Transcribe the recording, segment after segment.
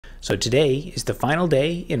So today is the final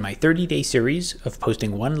day in my 30-day series of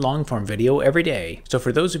posting one long-form video every day. So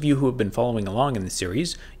for those of you who have been following along in the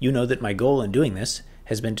series, you know that my goal in doing this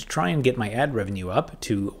has been to try and get my ad revenue up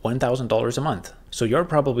to $1,000 a month. So you're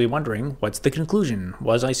probably wondering, what's the conclusion?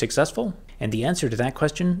 Was I successful? And the answer to that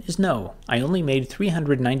question is no. I only made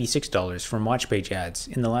 $396 from watch page ads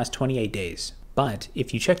in the last 28 days. But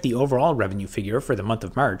if you check the overall revenue figure for the month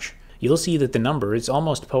of March, you'll see that the number is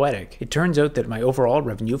almost poetic. It turns out that my overall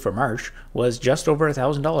revenue for March was just over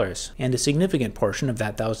 $1,000, and a significant portion of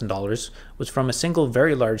that $1,000 was from a single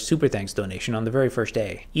very large Super Thanks donation on the very first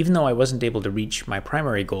day. Even though I wasn't able to reach my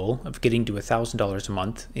primary goal of getting to $1,000 a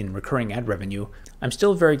month in recurring ad revenue, I'm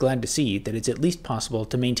still very glad to see that it's at least possible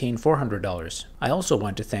to maintain $400. I also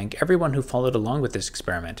want to thank everyone who followed along with this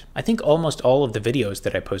experiment. I think almost all of the videos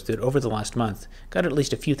that I posted over the last month got at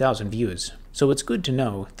least a few thousand views, so it's good to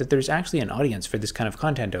know that there's actually an audience for this kind of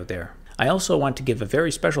content out there. I also want to give a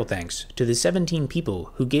very special thanks to the 17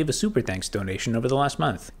 people who gave a Super Thanks donation over the last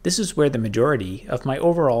month. This is where the majority of my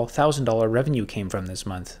overall $1,000 revenue came from this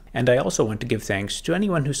month. And I also want to give thanks to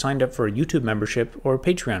anyone who signed up for a YouTube membership or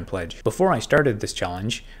Patreon pledge. Before I started this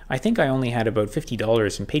challenge, I think I only had about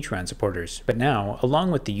 $50 in Patreon supporters. But now,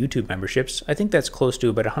 along with the YouTube memberships, I think that's close to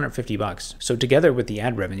about $150. So together with the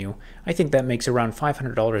ad revenue, I think that makes around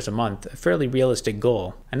 $500 a month a fairly realistic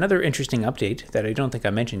goal. Another interesting update that I don't think I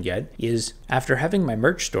mentioned yet is, after having my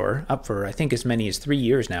merch store up for I think as many as 3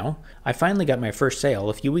 years now, I finally got my first sale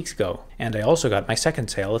a few weeks ago. And I also got my second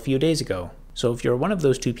sale a few days ago. So if you're one of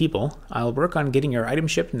those two people, I'll work on getting your item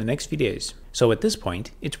shipped in the next few days. So at this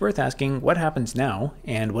point, it's worth asking what happens now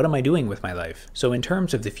and what am I doing with my life? So in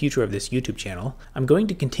terms of the future of this YouTube channel, I'm going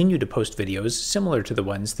to continue to post videos similar to the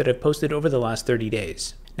ones that I've posted over the last 30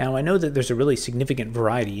 days. Now I know that there's a really significant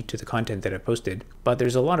variety to the content that I've posted, but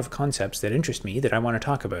there's a lot of concepts that interest me that I want to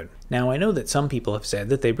talk about. Now I know that some people have said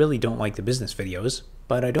that they really don't like the business videos,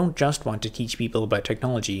 but I don't just want to teach people about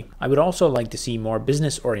technology. I would also like to see more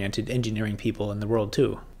business-oriented engineering people in the world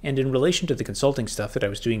too. And in relation to the consulting stuff that I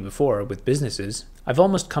was doing before with businesses, I've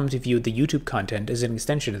almost come to view the YouTube content as an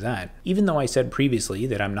extension of that. Even though I said previously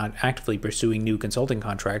that I'm not actively pursuing new consulting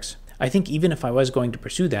contracts, I think even if I was going to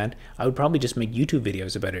pursue that, I would probably just make YouTube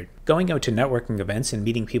videos about it. Going out to networking events and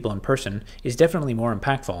meeting people in person is definitely more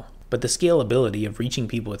impactful, but the scalability of reaching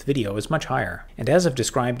people with video is much higher. And as I've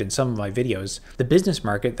described in some of my videos, the business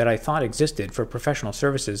market that I thought existed for professional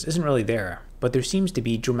services isn't really there, but there seems to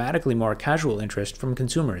be dramatically more casual interest from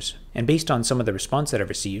consumers. And based on some of the response that I've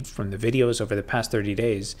received from the videos over the past 30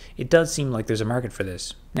 days, it does seem like there's a market for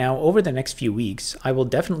this. Now, over the next few weeks, I will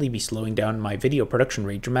definitely be slowing down my video production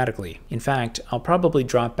rate dramatically. In fact, I'll probably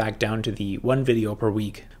drop back down to the one video per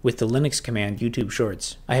week with the Linux command YouTube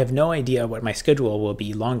Shorts. I have no idea what my schedule will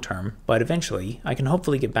be long term, but eventually I can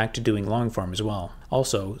hopefully get back to doing long form as well.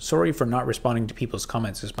 Also, sorry for not responding to people's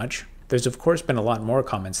comments as much. There's of course been a lot more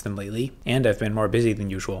comments than lately, and I've been more busy than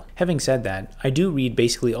usual. Having said that, I do read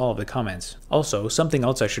basically all of the comments. Also, something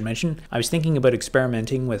else I should mention, I was thinking about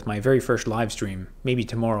experimenting with my very first live stream, maybe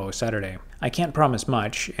tomorrow or Saturday. I can't promise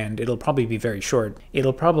much, and it'll probably be very short.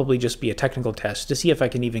 It'll probably just be a technical test to see if I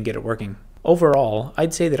can even get it working. Overall,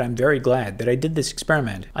 I'd say that I'm very glad that I did this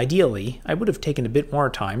experiment. Ideally, I would have taken a bit more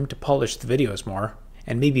time to polish the videos more,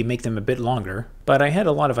 and maybe make them a bit longer, but I had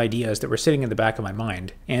a lot of ideas that were sitting in the back of my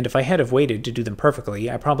mind, and if I had have waited to do them perfectly,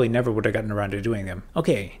 I probably never would have gotten around to doing them.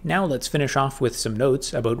 Okay, now let's finish off with some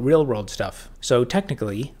notes about real-world stuff. So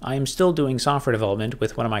technically, I am still doing software development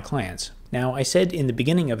with one of my clients. Now, I said in the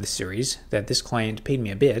beginning of the series that this client paid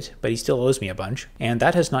me a bit, but he still owes me a bunch, and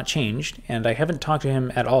that has not changed, and I haven't talked to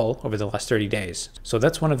him at all over the last 30 days. So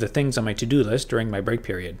that's one of the things on my to-do list during my break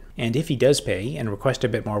period. And if he does pay and request a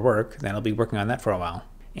bit more work, then I'll be working on that for a while.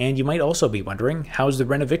 And you might also be wondering, how's the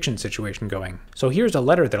renoviction situation going? So here's a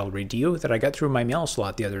letter that I'll read to you that I got through my mail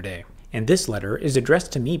slot the other day. And this letter is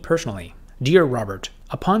addressed to me personally. Dear Robert,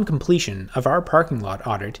 upon completion of our parking lot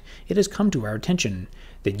audit, it has come to our attention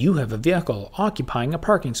that you have a vehicle occupying a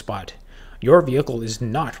parking spot. Your vehicle is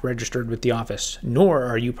not registered with the office, nor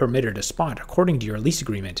are you permitted a spot according to your lease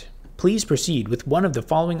agreement. Please proceed with one of the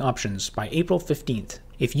following options by April 15th.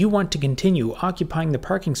 If you want to continue occupying the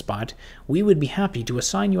parking spot, we would be happy to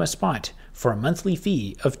assign you a spot for a monthly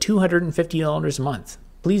fee of $250 a month.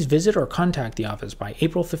 Please visit or contact the office by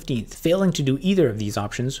April 15th. Failing to do either of these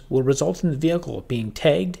options will result in the vehicle being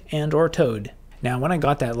tagged and/or towed. Now, when I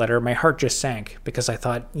got that letter, my heart just sank because I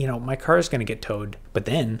thought, my car is going to get towed. But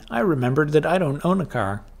then I remembered that I don't own a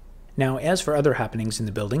car. Now, as for other happenings in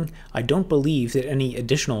the building, I don't believe that any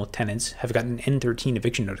additional tenants have gotten N13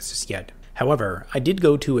 eviction notices yet. However, I did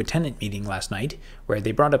go to a tenant meeting last night where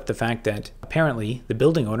they brought up the fact that apparently the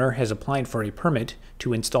building owner has applied for a permit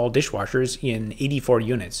to install dishwashers in 84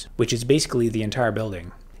 units, which is basically the entire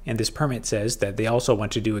building. And this permit says that they also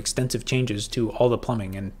want to do extensive changes to all the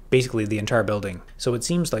plumbing and basically the entire building. So it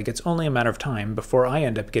seems like it's only a matter of time before I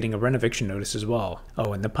end up getting a renoviction notice as well.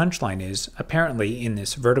 Oh, and the punchline is, apparently in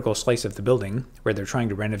this vertical slice of the building, where they're trying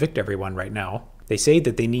to renovict everyone right now, they say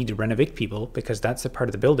that they need to renovict people because that's the part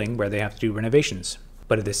of the building where they have to do renovations.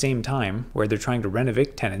 But at the same time, where they're trying to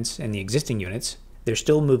renovict tenants in the existing units, they're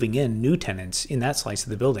still moving in new tenants in that slice of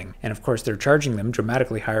the building. And of course, they're charging them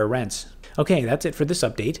dramatically higher rents. Okay, that's it for this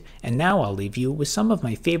update, and now I'll leave you with some of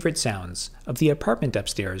my favorite sounds of the apartment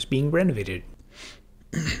upstairs being renovated.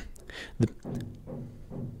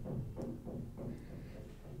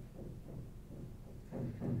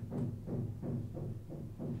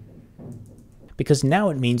 Because now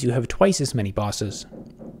it means you have twice as many bosses.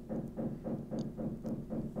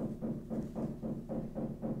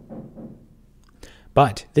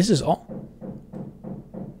 But this is all.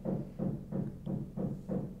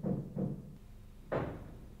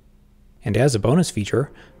 And as a bonus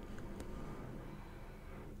feature,